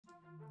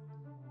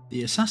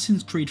The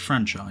Assassin's Creed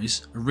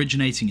franchise,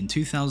 originating in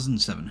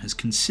 2007, has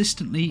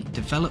consistently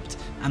developed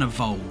and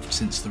evolved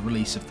since the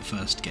release of the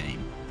first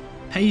game,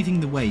 paving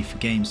the way for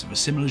games of a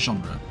similar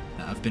genre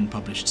that have been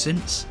published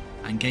since,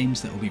 and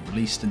games that will be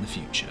released in the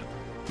future,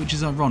 which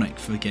is ironic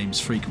for games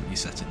frequently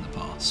set in the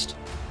past.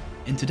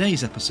 In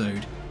today's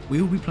episode,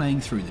 we will be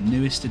playing through the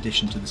newest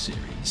addition to the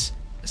series,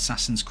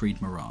 Assassin's Creed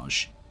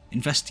Mirage,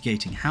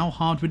 investigating how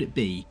hard would it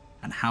be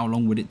and how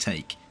long would it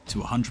take to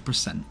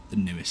 100% the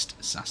newest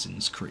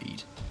Assassin's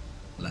Creed.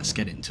 Let's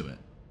get into it.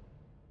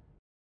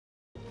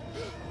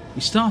 We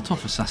start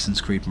off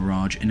Assassin's Creed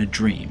Mirage in a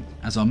dream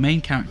as our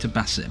main character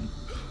Basim,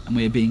 and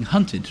we are being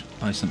hunted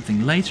by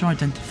something later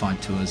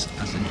identified to us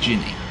as a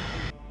Djinni.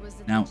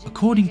 Now,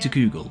 according to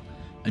Google,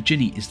 a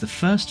Djinni is the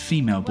first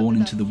female born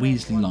into the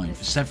Weasley line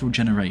for several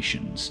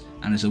generations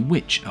and is a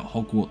witch at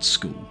Hogwarts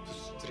School.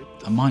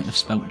 I might have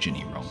spelt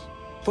Djinni wrong.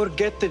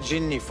 Forget the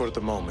Djinni for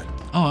the moment.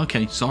 Oh,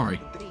 okay, sorry.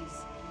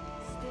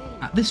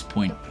 At this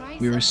point,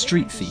 we are a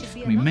street thief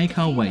and we make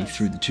our way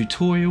through the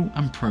tutorial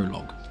and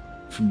prologue,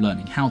 from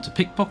learning how to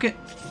pickpocket.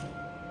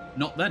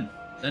 Not then.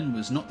 Then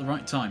was not the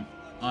right time.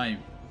 I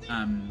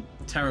am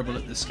terrible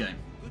at this game.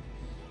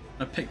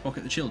 I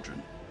pickpocket the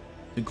children.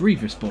 The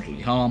grievous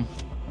bodily harm.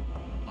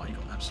 Oh, you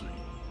got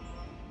absolutely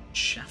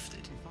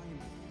shafted.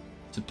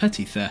 To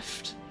petty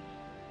theft.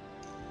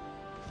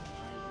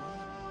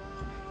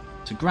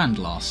 To grand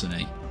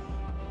larceny.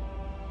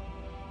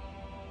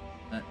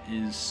 That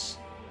is...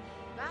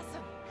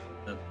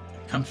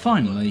 And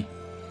finally,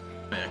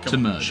 to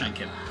murder. Shank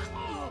him.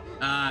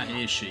 Ah,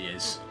 here she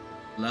is.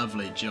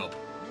 Lovely job.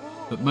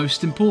 But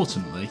most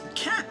importantly...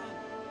 Cat!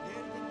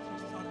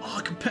 Oh,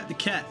 I can pet the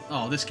cat.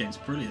 Oh, this game's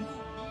brilliant.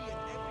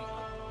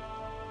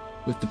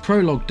 With the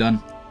prologue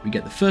done, we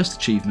get the first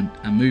achievement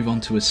and move on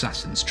to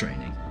Assassin's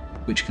training,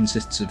 which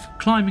consists of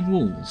climbing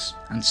walls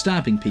and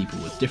stabbing people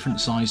with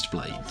different sized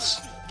blades.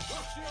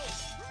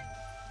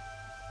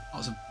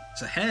 Oh,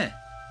 it's a hare.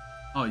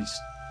 Oh, he's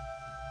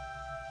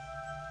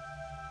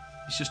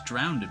just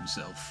drowned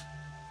himself.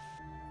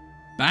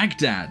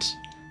 Baghdad!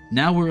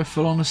 Now we're a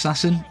full-on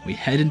assassin, we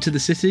head into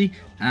the city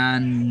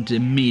and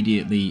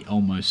immediately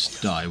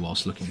almost die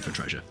whilst looking for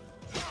treasure.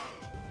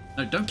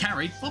 No, don't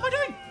carry. What am I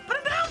doing? Put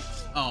him down!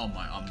 Oh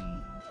my,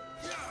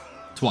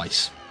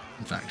 twice,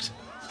 in fact.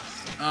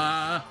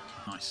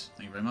 Nice,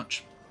 thank you very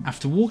much.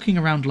 After walking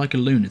around like a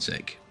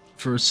lunatic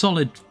for a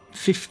solid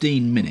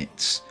 15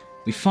 minutes,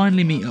 we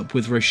finally meet up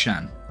with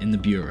Roshan in the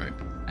bureau,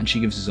 and she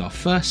gives us our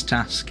first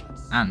task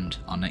and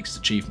our next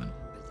achievement.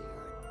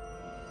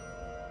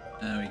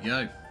 There we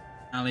go.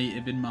 Ali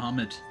ibn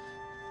Muhammad.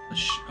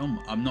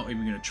 I'm not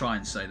even going to try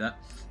and say that.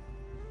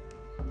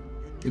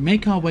 We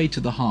make our way to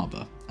the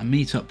harbour and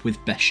meet up with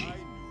Beshi.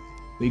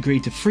 We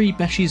agree to free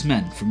Beshi's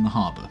men from the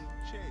harbour,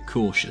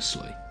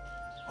 cautiously.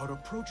 Our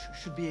approach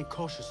should be a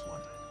cautious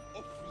one.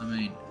 I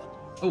mean...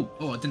 Oh,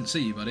 I didn't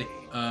see you, buddy.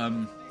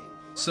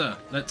 Sir,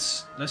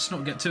 let's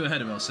not get too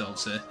ahead of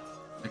ourselves here,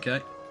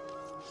 okay?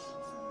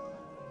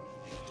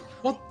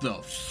 What the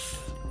f...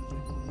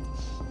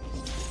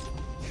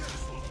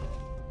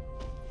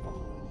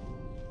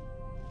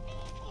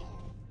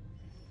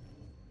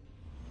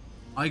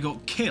 I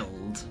got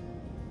killed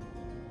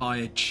by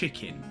a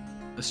chicken.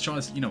 Let's try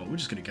this. You know what, we're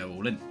just going to go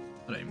all in.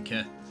 I don't even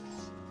care.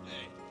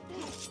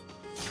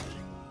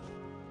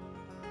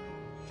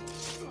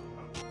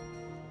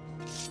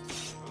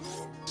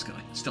 This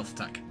guy, stealth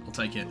attack. I'll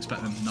take it. It's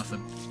better than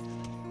nothing.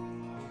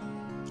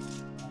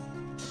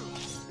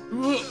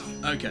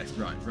 Okay,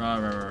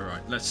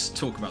 right. Let's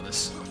talk about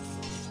this.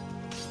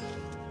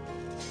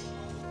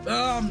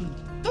 I'm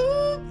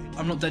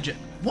not dead yet.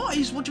 What do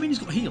you mean he's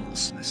got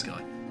heals? This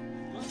guy.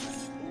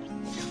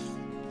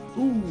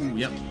 Ooh,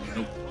 yep.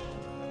 Nope.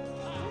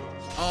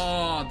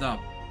 Oh, the...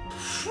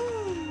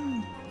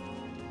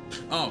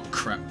 Oh,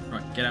 crap.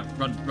 Right, get out.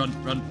 Run.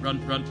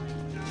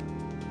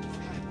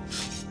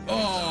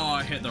 Oh,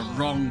 I hit the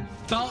wrong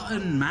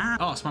button, man.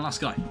 Oh, it's my last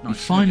guy. Nice. We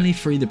finally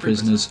free the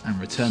prisoners and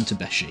return to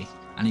Beshi.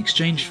 And in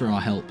exchange for our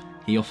help,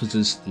 he offers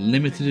us the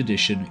limited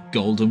edition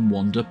Golden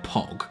Wonder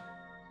Pog.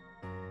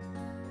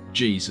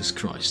 Jesus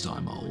Christ,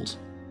 I'm old.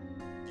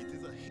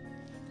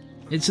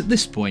 It's at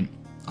this point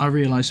I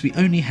realised we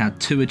only had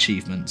 2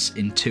 achievements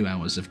in 2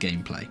 hours of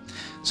gameplay,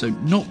 so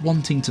not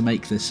wanting to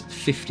make this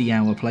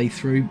 50-hour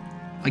playthrough,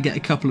 I get a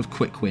couple of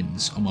quick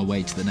wins on my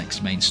way to the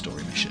next main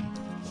story mission,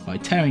 by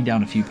tearing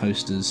down a few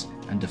posters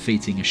and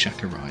defeating a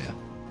Shakaraya.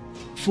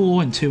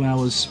 4 in 2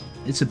 hours,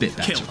 it's a bit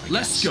better, I guess.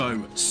 Let's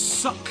go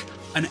suck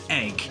an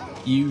egg,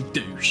 you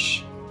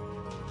douche.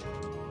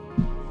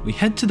 We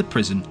head to the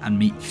prison and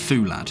meet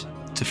Fulad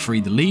to free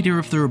the leader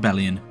of the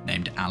rebellion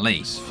named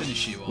Ali,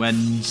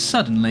 when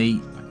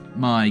suddenly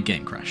my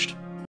game crashed.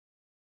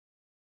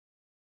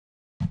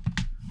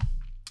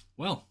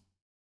 Well,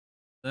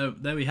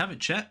 there we have it,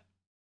 chat.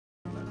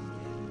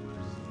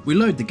 We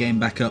load the game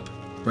back up,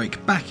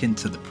 break back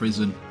into the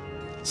prison,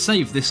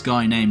 save this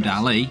guy named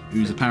Ali,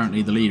 who's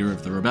apparently the leader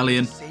of the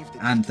rebellion,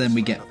 and then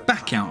we get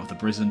back out of the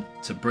prison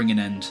to bring an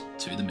end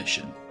to the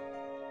mission.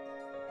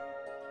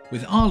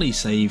 With Ali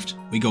saved,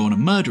 we go on a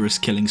murderous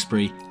killing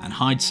spree and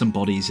hide some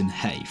bodies in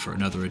hay for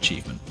another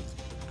achievement.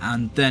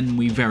 And then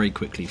we very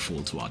quickly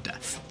fall to our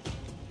death.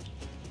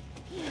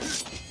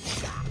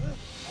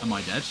 Am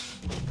I dead?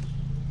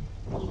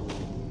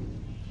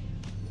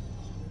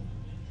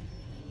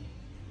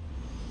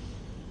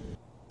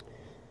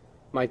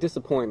 My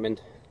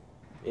disappointment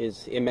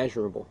is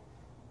immeasurable,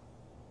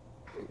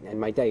 and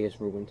my day is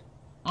ruined.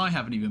 I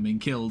haven't even been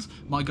killed.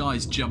 My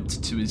guy's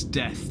jumped to his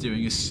death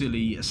doing a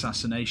silly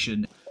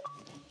assassination.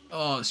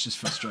 Oh, it's just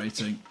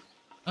frustrating.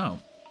 Oh.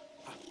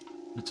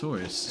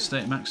 Notorious.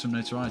 State maximum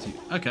notoriety.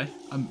 Okay,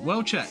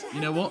 well checked.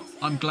 You know what?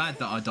 I'm glad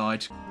that I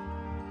died.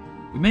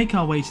 We make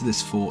our way to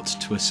this fort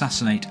to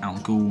assassinate Al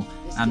Ghul,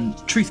 and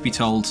truth be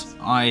told,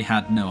 I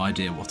had no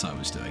idea what I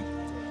was doing.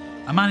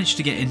 I managed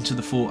to get into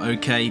the fort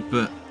okay,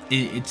 but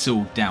it's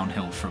all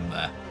downhill from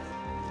there.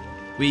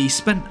 We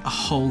spent a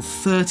whole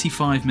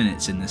 35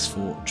 minutes in this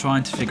fort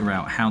trying to figure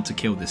out how to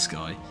kill this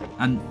guy,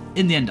 and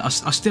in the end I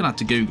still had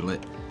to Google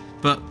it,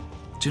 but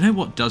do you know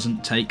what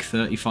doesn't take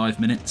 35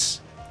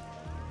 minutes?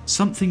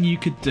 Something you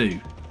could do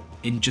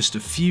in just a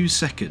few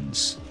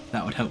seconds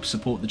that would help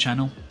support the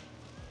channel.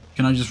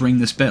 Can I just ring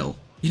this bell?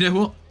 You know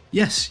what?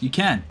 Yes, you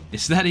can.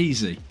 It's that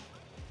easy.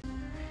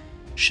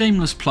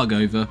 Shameless plug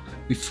over,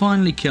 we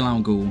finally kill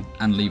Al Ghul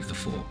and leave the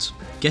fort,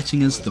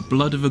 getting us the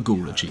Blood of a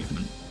Ghoul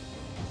achievement.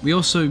 We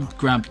also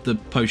grabbed the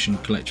Potion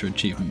Collector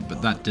achievement,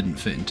 but that didn't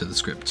fit into the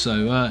script,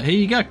 so here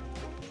you go.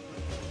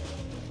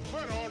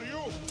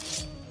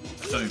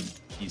 Boom,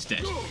 he's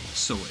dead.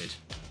 Sorted.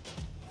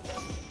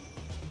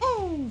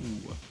 Ooh.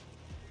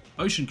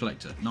 Potion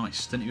Collector,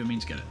 nice, didn't even mean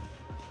to get it.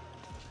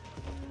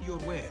 Your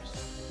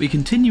wares. We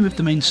continue with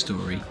the main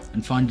story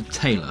and find a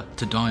tailor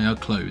to dye our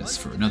clothes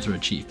for another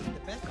achievement.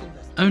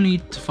 Only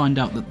to find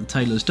out that the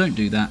tailors don't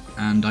do that,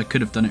 and I could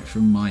have done it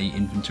from my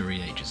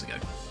inventory ages ago.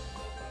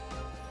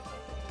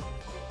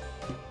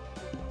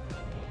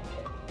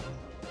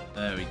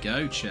 There we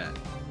go, chat.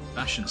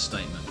 Fashion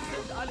statement.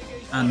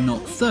 And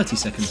not 30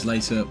 seconds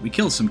later, we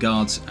kill some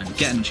guards and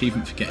get an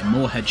achievement for getting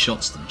more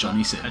headshots than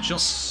Johnny Sims.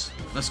 Headshots,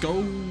 let's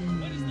go!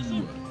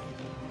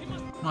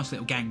 Nice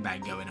little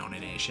gangbang going on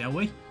in here, shall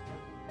we?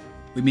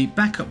 We meet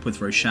back up with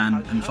Roshan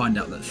and find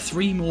out that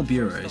 3 more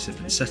bureaus have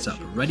been set up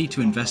ready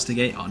to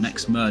investigate our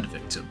next murder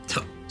victim.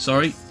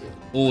 Sorry,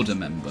 order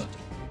member.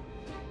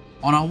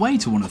 On our way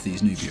to one of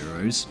these new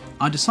bureaus,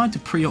 I decide to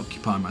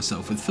preoccupy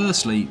myself with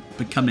firstly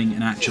becoming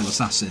an actual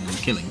assassin and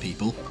killing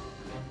people,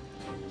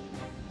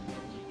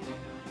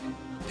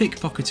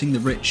 pickpocketing the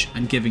rich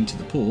and giving to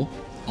the poor,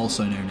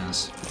 also known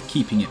as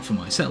keeping it for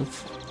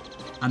myself,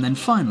 and then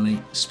finally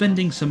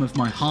spending some of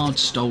my hard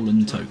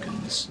stolen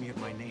tokens.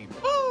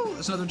 Oh,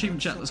 that's another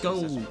achievement, chat, let's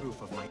go!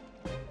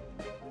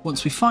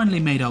 Once we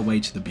finally made our way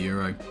to the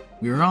bureau,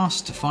 we were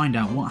asked to find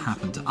out what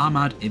happened to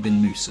Ahmad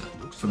ibn Musa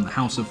from the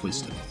House of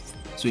Wisdom,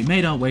 so we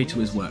made our way to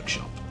his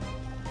workshop.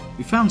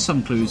 We found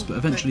some clues, but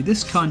eventually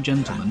this kind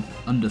gentleman,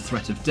 under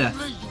threat of death,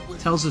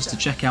 tells us to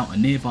check out a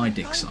nearby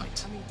dig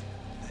site.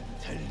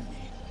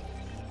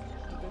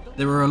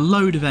 There are a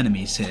load of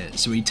enemies here,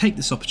 so we take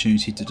this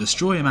opportunity to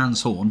destroy a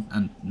man's horn,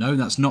 and no,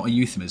 that's not a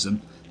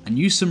euphemism, and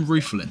use some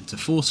Rufalin to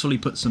forcefully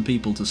put some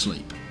people to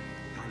sleep.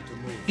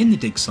 In the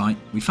dig site,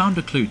 we found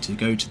a clue to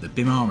go to the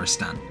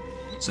Bimaristan,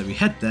 so we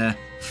head there,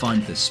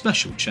 find this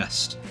special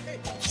chest,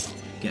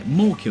 get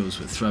more kills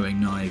with throwing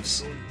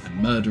knives, and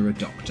murder a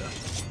doctor.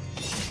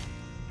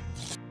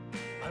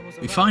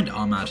 We find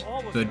Ahmad,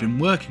 who had been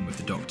working with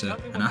the doctor,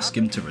 and ask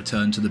him to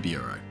return to the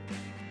bureau.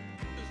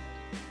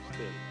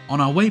 On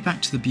our way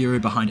back to the bureau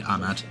behind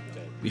Ahmad,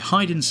 we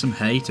hide in some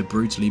hay to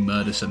brutally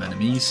murder some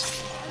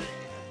enemies,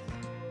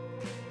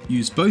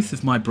 use both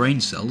of my brain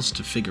cells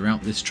to figure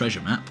out this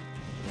treasure map.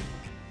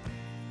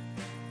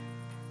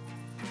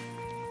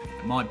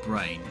 My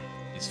brain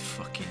is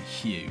fucking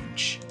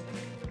huge.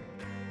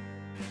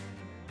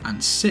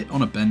 And sit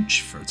on a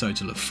bench for a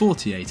total of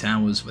 48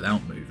 hours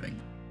without moving.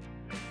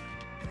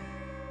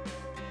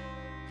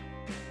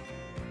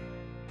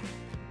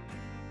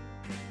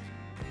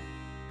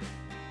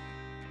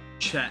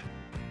 Chat,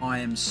 I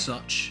am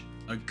such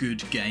a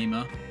good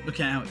gamer. Look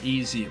at how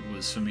easy it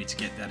was for me to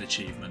get that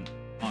achievement.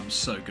 I'm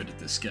so good at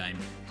this game.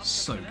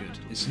 So good.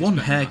 It's one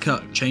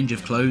haircut, change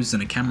of clothes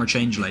and a camera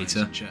change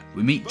later,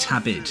 we meet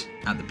Tabid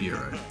at the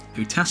bureau,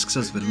 who tasks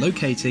us with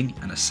locating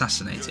and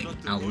assassinating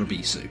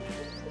Al-Rabisu.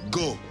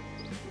 Go!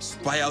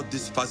 Spy out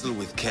this puzzle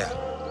with care.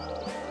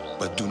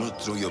 But do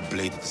not throw your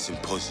blade at the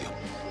symposium.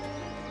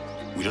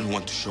 We don't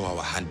want to show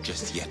our hand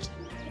just yet.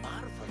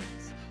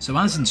 So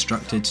as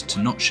instructed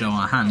to not show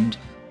our hand,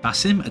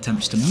 Basim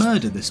attempts to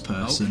murder this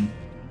person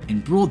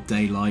in broad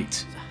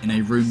daylight in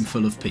a room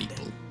full of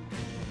people.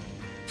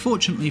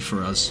 Fortunately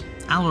for us,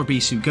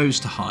 Al-Rabisu goes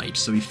to hide,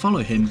 so we follow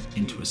him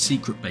into a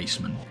secret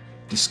basement,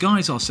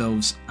 disguise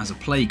ourselves as a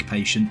plague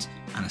patient,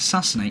 and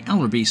assassinate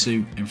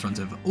Al-Rabisu in front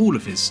of all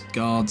of his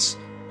guards,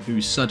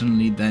 who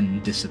suddenly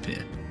then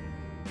disappear.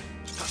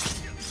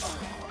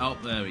 Oh,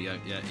 there we go.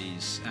 Yeah,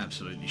 he's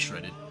absolutely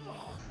shredded.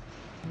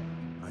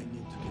 I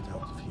need to get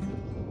out of here.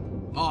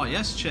 Oh,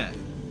 yes, Chet.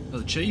 The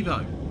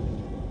Chivo.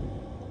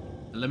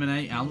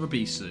 Eliminate Al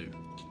Rabisu.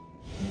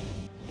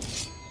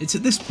 It's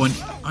at this point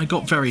I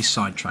got very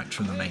sidetracked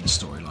from the main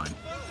storyline,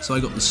 so I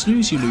got the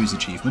Snooze You Lose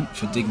achievement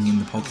for digging in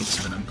the pockets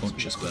of an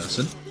unconscious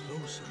person.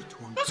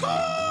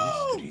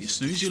 You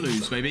snooze, you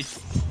lose, baby.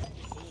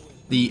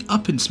 The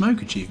Up in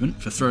Smoke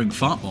achievement for throwing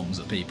fart bombs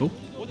at people.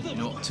 You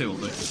know what, 2 will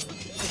do.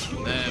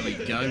 There we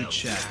go,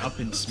 chat. Up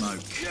in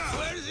Smoke.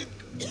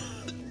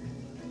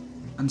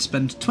 And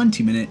spend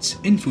 20 minutes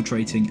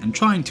infiltrating and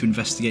trying to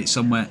investigate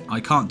somewhere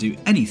I can't do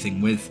anything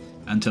with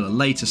until a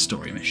later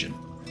story mission.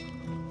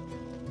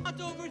 But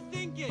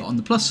on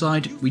the plus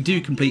side, we do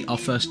complete our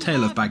first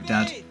Tale of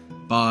Baghdad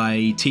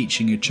by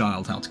teaching a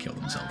child how to kill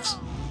themselves.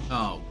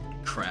 Oh,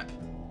 crap.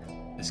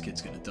 This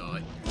kid's gonna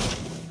die.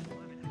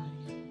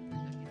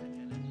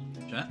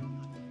 Chat?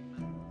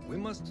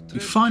 We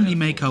finally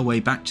make our way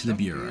back to the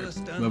Bureau,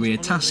 where we are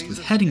tasked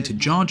with heading to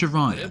Jar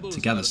Jarrah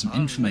to gather some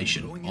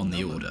information on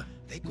the Order.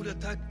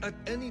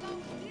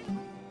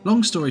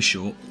 Long story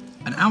short,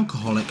 an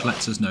alcoholic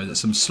lets us know that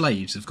some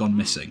slaves have gone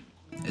missing.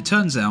 It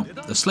turns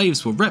out the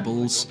slaves were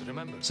rebels,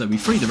 so we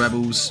free the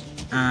rebels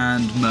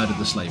and murder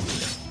the slave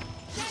leader.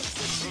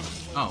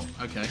 Oh,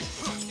 okay.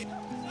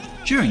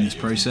 During this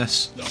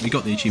process, we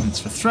got the achievements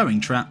for throwing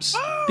traps,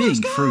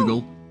 being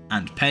frugal,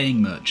 and paying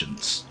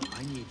merchants.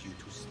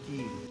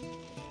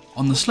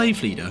 On the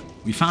slave leader,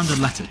 we found a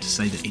letter to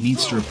say that he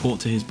needs to report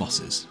to his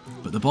bosses,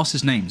 but the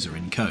bosses' names are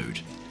in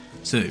code.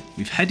 So,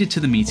 we've headed to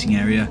the meeting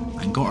area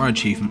and got our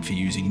achievement for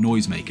using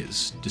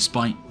noisemakers,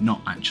 despite not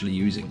actually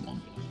using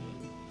one.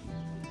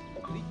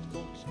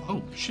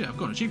 Oh shit, I've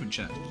got an achievement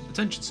chat.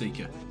 Attention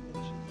seeker.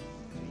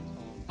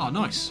 Oh,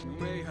 nice.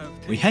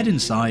 We head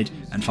inside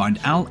and find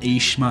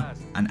Al-Ishma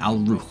and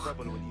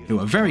Al-Ruch, who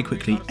are very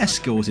quickly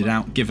escorted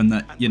out given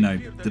that, you know,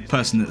 the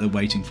person that they're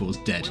waiting for is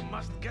dead.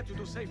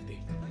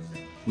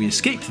 We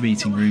escape the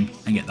meeting room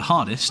and get the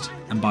hardest,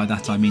 and by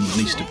that I mean the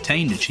least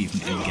obtained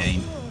achievement in the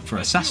game, for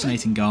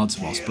assassinating guards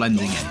whilst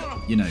blending in.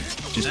 You know,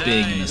 just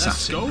being an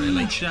assassin,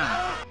 really.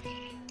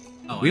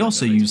 We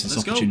also use this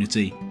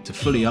opportunity to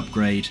fully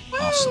upgrade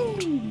our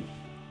sword.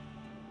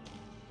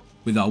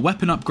 With our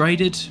weapon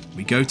upgraded,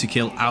 we go to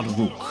kill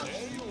Al-Ruch,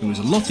 who was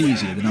a lot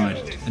easier than I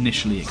had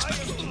initially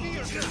expected.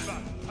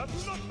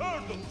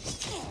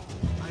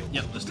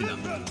 Yep, let's do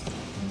that.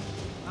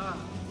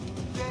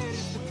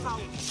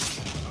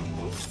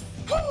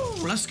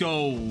 Let's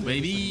go,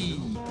 baby!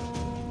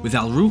 With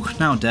Al-Ruch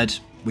now dead,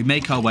 we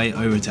make our way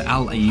over to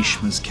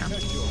Al-Aishma's camp,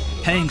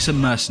 paying some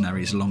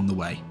mercenaries along the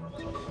way,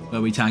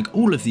 where we tag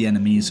all of the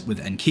enemies with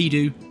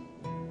Enkidu,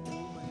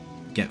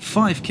 get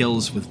 5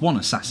 kills with 1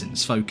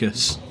 assassin's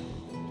focus,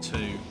 2,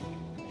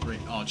 3,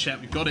 oh chat,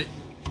 we've got it,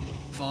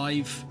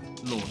 5,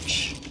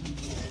 launch,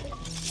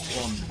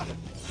 1,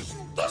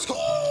 let's go!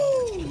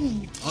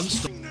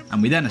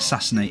 And we then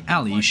assassinate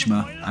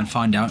Al-Ishma and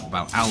find out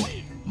about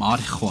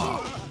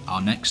Al-Marihwa,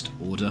 our next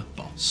Order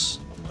boss.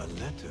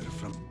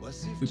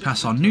 We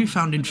pass our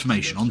newfound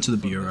information onto the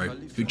Bureau,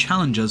 who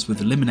challenge us with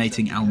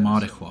eliminating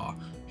Al-Marihwa,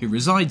 who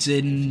resides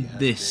in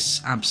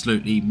this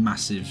absolutely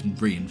massive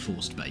and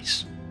reinforced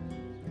base.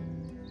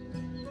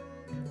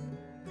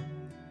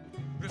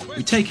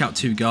 We take out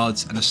 2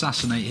 guards and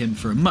assassinate him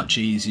for a much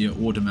easier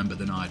Order member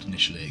than I had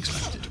initially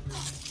expected.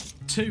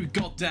 Too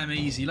goddamn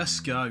easy, let's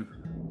go.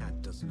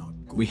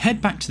 We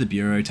head back to the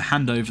Bureau to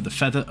hand over the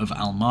feather of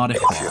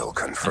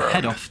Al-Marihwa and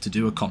head off to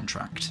do a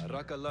contract.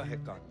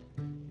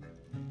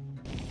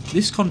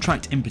 This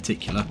contract in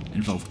particular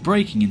involved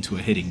breaking into a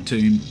hidden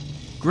tomb,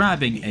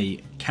 grabbing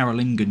a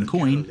Carolingian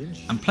coin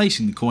and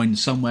placing the coin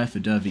somewhere for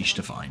Dervish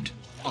to find.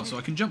 Oh, so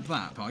I can jump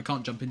that, but I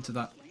can't jump into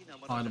that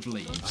pile of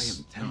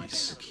leaves. I am tempted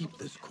to keep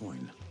this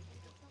coin,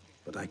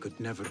 but I could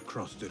never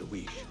cross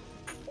Dervish.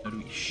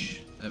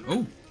 Dervish.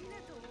 Oh!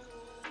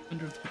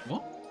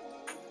 What?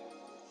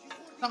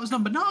 That was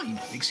number 9,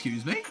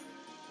 excuse me.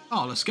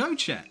 Oh, let's go,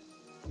 chat.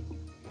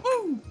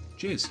 Woo!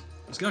 Cheers.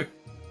 Let's go.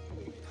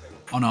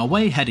 On our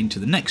way heading to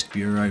the next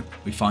Bureau,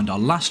 we find our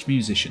last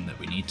musician that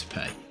we need to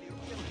pay.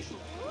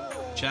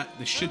 Chat,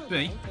 this should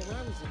be...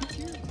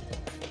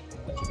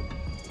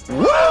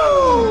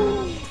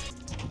 Woo!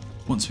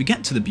 Once we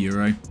get to the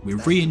Bureau, we're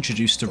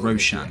reintroduced to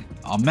Roshan,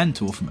 our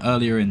mentor from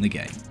earlier in the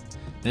game.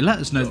 They let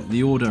us know that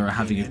the Order are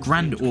having a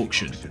grand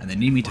auction and they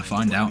need me to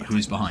find out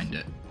who's behind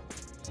it.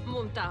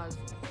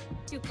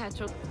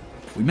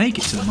 We make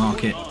it to the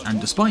market,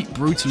 and despite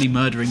brutally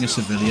murdering a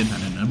civilian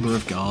and a number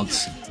of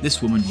guards,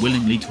 this woman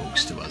willingly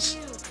talks to us.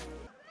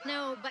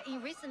 No, but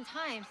in recent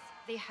times,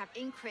 they have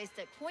increased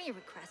the coin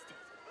requested.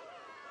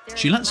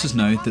 She lets us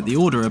know that the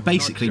Order are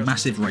basically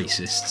massive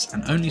racists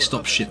and only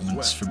stop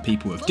shipments from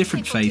people of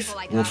different faith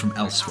or from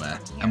elsewhere,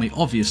 and we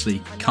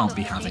obviously can't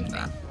be having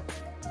that.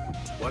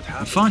 We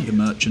find the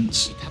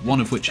merchants, one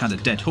of which had a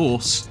dead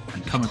horse,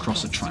 and come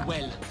across a trap.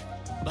 Well,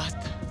 but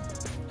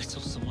I saw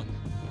someone.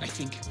 I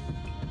think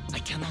I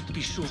cannot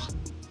be sure.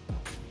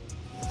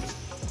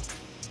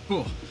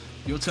 Oh,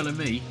 you're telling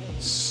me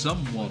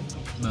someone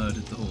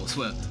murdered the horse?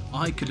 Well,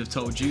 I could have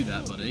told you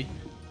that, buddy.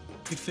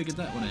 You figured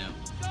that one out.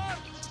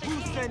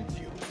 Who sent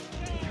you?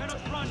 You cannot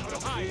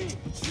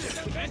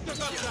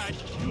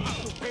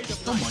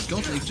Oh my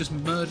god, they've just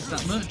murdered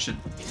that merchant.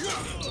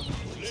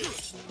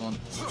 1,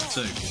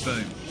 2,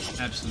 boom.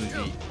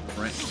 Absolutely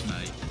wrecked,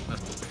 mate.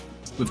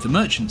 With the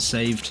merchant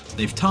saved,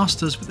 they've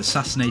tasked us with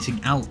assassinating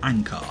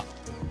Al-Ankar,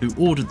 who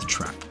ordered the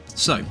trap.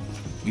 So,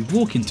 we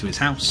walk into his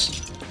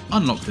house,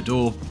 unlock the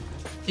door,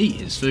 eat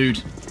his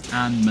food,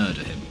 and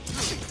murder him.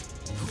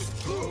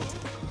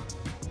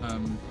 I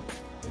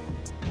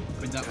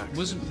mean, that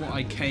wasn't what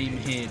I came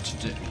here to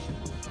do.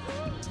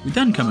 We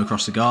then come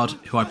across a guard,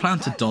 who I plan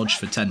to dodge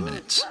for 10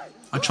 minutes.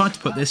 I tried to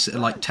put this at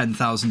like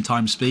 10,000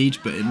 times speed,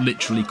 but it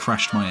literally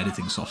crashed my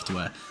editing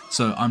software,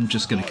 so I'm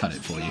just going to cut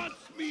it for you.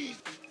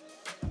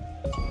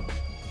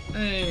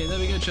 Hey, there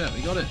we go, chat,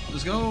 we got it.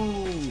 Let's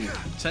go!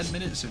 10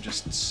 minutes of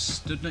just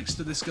stood next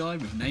to this guy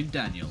with name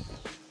Daniel.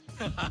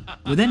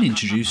 We're then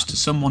introduced to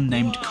someone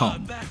named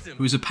Kong,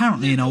 who is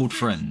apparently an old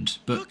friend,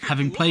 but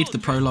having played the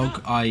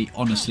prologue, I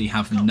honestly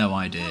have no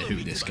idea who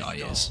this guy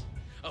is.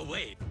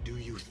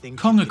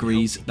 Kong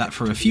agrees that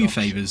for a few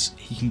favours,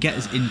 he can get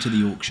us into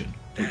the auction,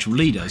 which will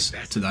lead us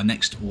to our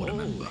next order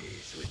member.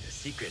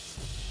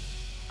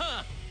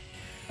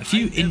 A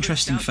few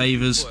interesting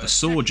favours, a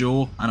sore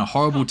jaw, and a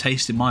horrible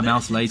taste in my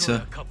mouth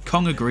later,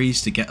 Kong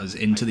agrees to get us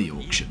into the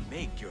auction.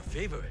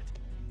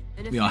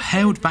 We are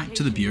hailed back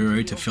to the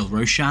Bureau to fill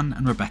Roshan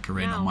and Rebecca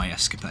in on my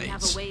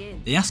escapades.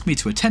 They ask me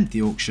to attend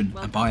the auction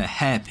and buy a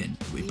hairpin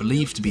that we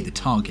believe to be the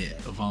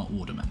target of our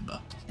order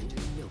member.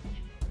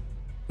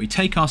 We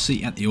take our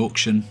seat at the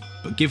auction,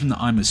 but given that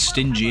I'm as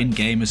stingy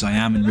in-game as I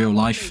am in real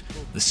life,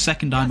 the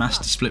second I'm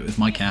asked to split with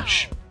my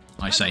cash,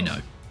 I say no.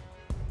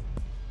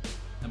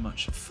 How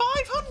much?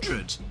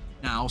 500!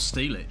 Now I'll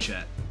steal it,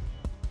 chat.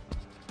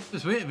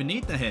 Because we don't even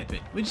need the hairpin,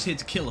 we're just here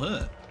to kill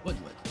her.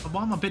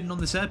 Why am I bidding on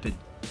this hairpin?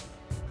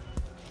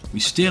 We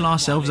steal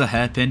ourselves a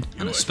hairpin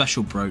and a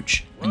special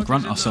brooch and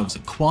grant ourselves a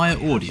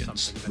quiet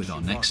audience with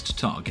our next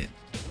target.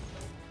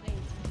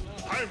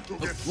 Oh,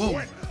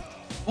 whoa!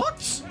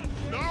 What?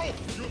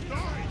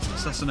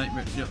 Assassinate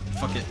me. Yeah,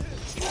 fuck it.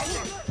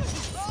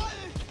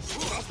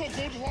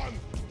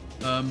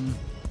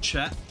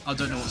 Chat, I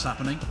don't know what's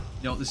happening.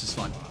 You know what, this is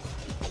fine.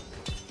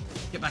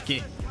 Get back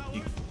here,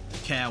 you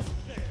cow.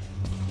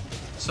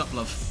 Sup,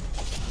 love.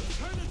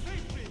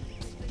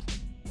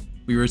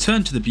 We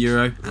return to the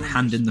Bureau and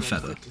hand in the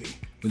feather.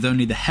 With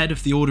only the head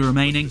of the order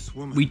remaining,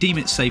 we deem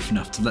it safe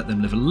enough to let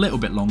them live a little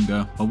bit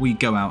longer while we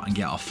go out and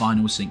get our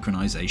final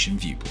synchronization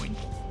viewpoint.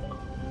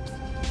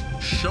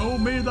 Show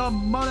me the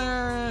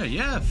money!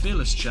 Yeah,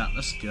 fearless chat,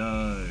 let's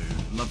go.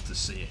 Love to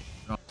see it.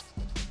 Right.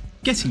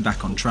 Getting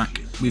back on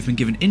track, we've been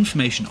given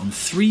information on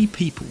 3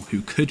 people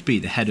who could be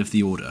the head of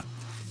the order.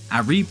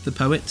 Arib the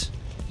poet,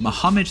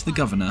 Muhammad the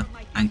governor,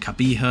 and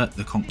Kabiha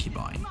the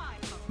concubine.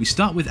 We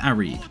start with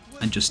Arib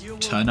and just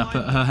turn up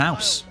at her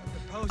house.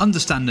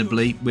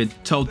 Understandably, we're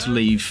told to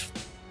leave.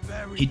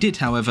 He did,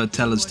 however,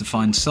 tell us to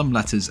find some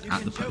letters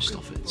at the post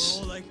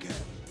office.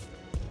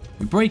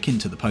 We break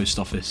into the post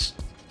office,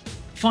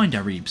 find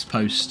Arib's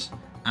post,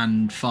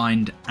 and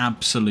find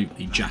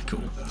absolutely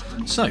jackal.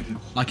 So,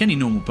 like any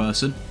normal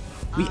person,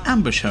 we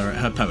ambush her at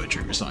her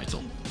poetry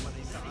recital.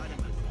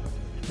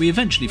 We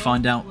eventually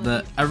find out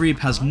that Arib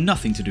has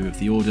nothing to do with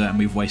the order and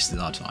we've wasted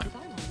our time.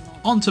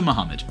 On to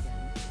Muhammad.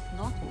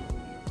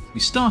 We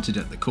started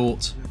at the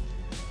court,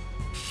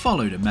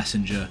 followed a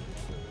messenger,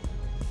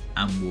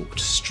 and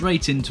walked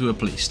straight into a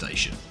police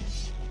station.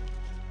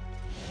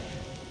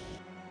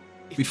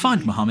 We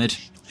find Muhammad,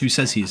 who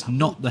says he is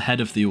not the head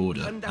of the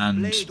order,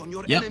 and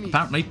yep,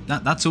 apparently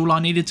that's all I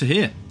needed to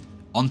hear.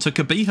 On to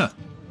Kabiha.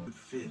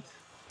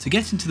 To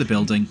get into the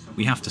building,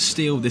 we have to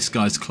steal this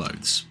guy's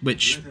clothes,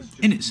 which,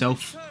 in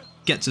itself,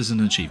 gets us an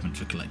achievement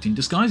for collecting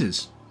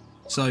disguises.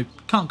 So,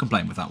 can't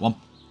complain with that one.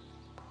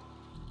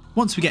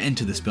 Once we get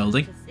into this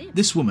building,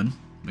 this woman,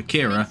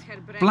 Makira,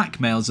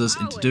 blackmails us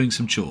into doing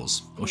some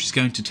chores, or she's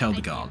going to tell the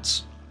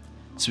guards.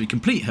 So we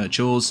complete her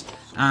chores,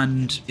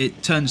 and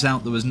it turns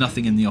out there was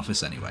nothing in the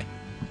office anyway.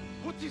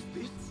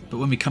 But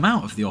when we come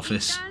out of the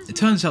office, it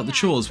turns out the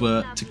chores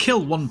were to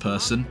kill one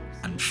person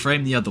and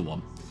frame the other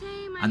one.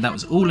 And that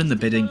was all in the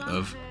bidding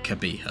of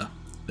Kabiha,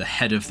 the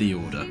head of the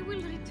order.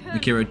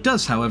 Makira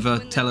does, however,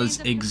 tell us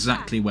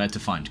exactly where to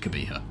find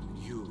Kabiha.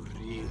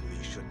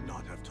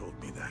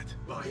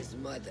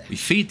 We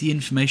feed the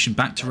information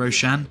back to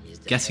Roshan,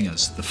 getting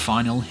us the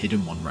final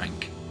Hidden 1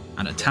 rank,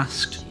 and are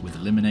tasked with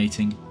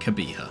eliminating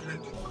Kabiha.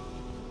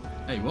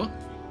 Hey, what?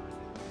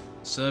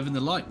 Serving the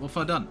light, what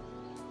have I done?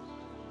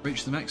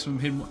 Reach the maximum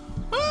Hidden 1.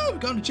 Oh,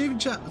 we've got an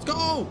achievement, chat, let's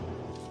go!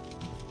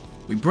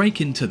 We break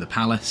into the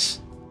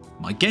palace,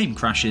 my game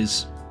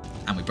crashes,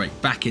 and we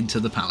break back into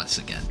the palace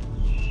again.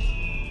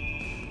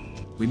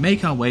 We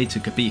make our way to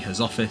Kabiha's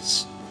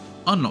office,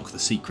 unlock the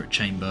secret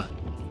chamber,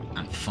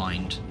 and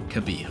find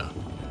Kabiha.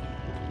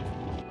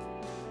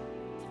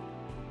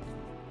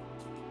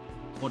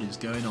 What is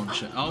going on,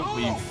 chat?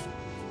 Oh,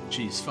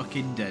 she's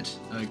fucking dead.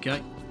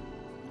 Okay.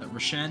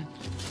 Roshan?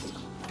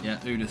 Yeah,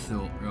 who'd have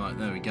thought? Right,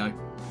 there we go.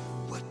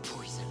 What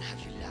poison have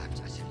you lapped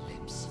at your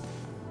lips?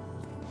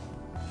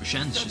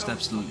 Roshan's just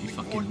absolutely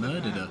fucking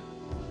murdered her.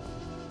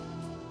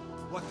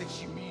 What did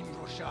she mean,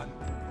 Roshan?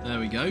 There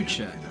we go,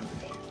 chat.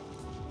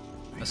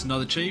 That's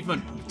another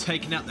achievement. We've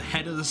taken out the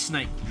head of the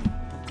snake.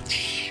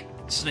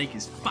 The snake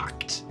is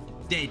fucked.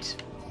 Dead.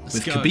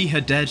 With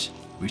Kabiha dead,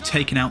 we've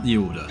taken out the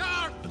Order.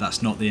 But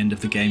that's not the end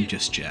of the game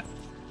just yet.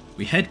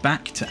 We head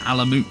back to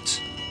Alamut,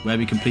 where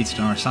we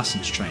completed our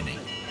assassin's training,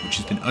 which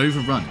has been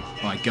overrun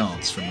by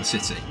guards from the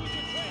city.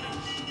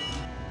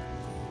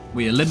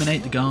 We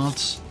eliminate the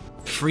guards,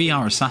 free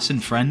our assassin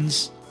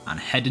friends, and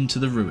head into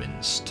the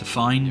ruins to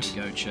find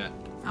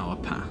our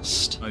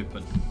past.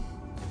 Open.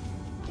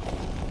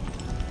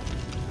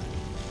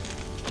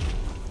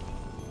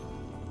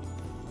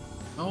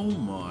 Oh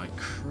my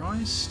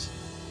Christ.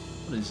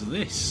 What is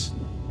this?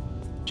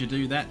 Did you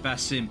do that,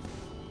 Basim?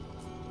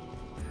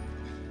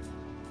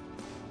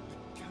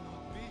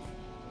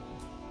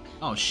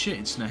 Oh shit,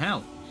 it's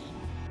Nahel.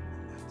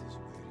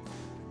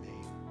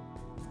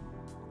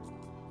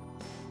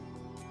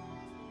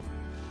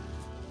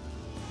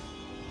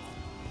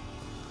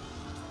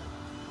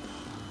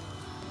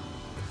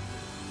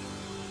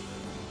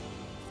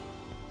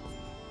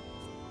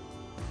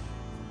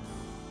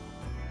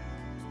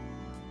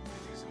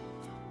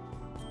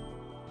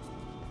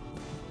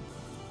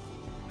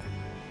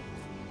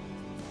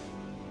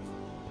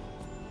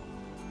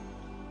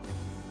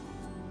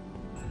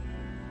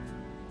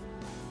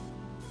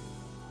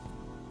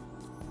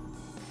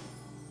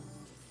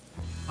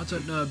 I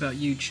don't know about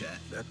you, chat.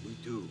 That we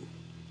do,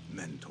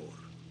 mentor.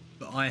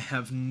 But I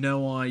have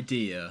no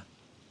idea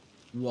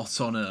what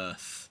on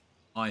earth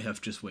I have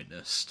just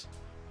witnessed.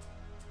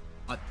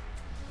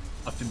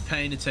 I've been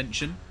paying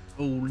attention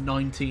all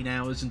 19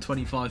 hours and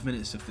 25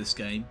 minutes of this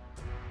game,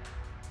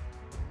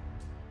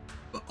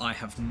 but I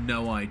have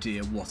no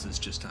idea what has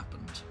just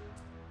happened.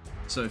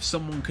 So if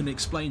someone can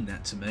explain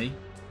that to me,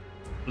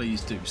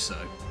 please do so.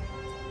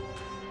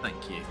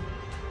 Thank you.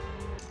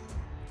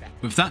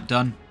 With that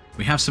done,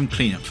 we have some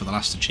cleanup for the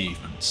last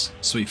achievements.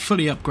 So we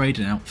fully upgrade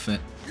an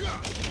outfit,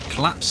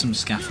 collapse some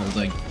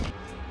scaffolding,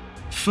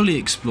 fully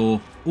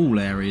explore all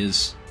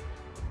areas,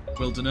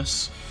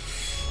 wilderness,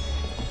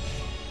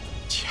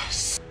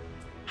 yes,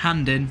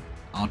 hand in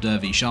our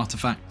Dervish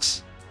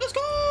artifacts, let's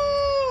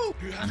go,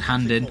 and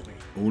hand in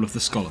all of the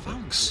scholar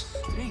books,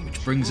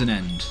 which brings an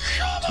end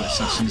to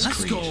Assassin's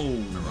Creed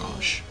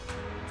Mirage.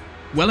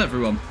 Well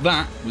everyone,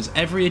 that was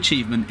every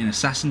achievement in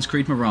Assassin's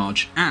Creed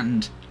Mirage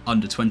and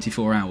under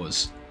 24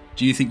 hours.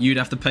 Do you think you'd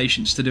have the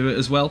patience to do it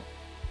as well?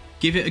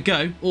 Give it a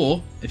go,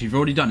 or, if you've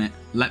already done it,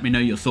 let me know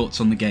your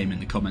thoughts on the game in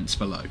the comments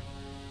below.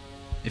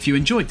 If you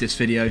enjoyed this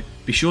video,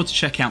 be sure to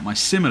check out my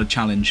similar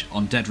challenge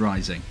on Dead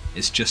Rising,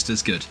 it's just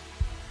as good.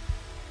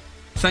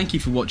 Thank you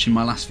for watching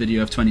my last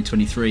video of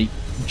 2023,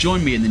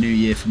 join me in the new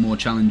year for more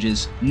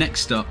challenges.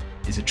 Next up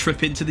is a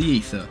trip into the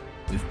ether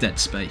with Dead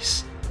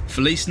Space.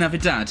 Feliz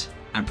Navidad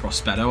and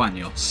Prospero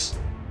Años.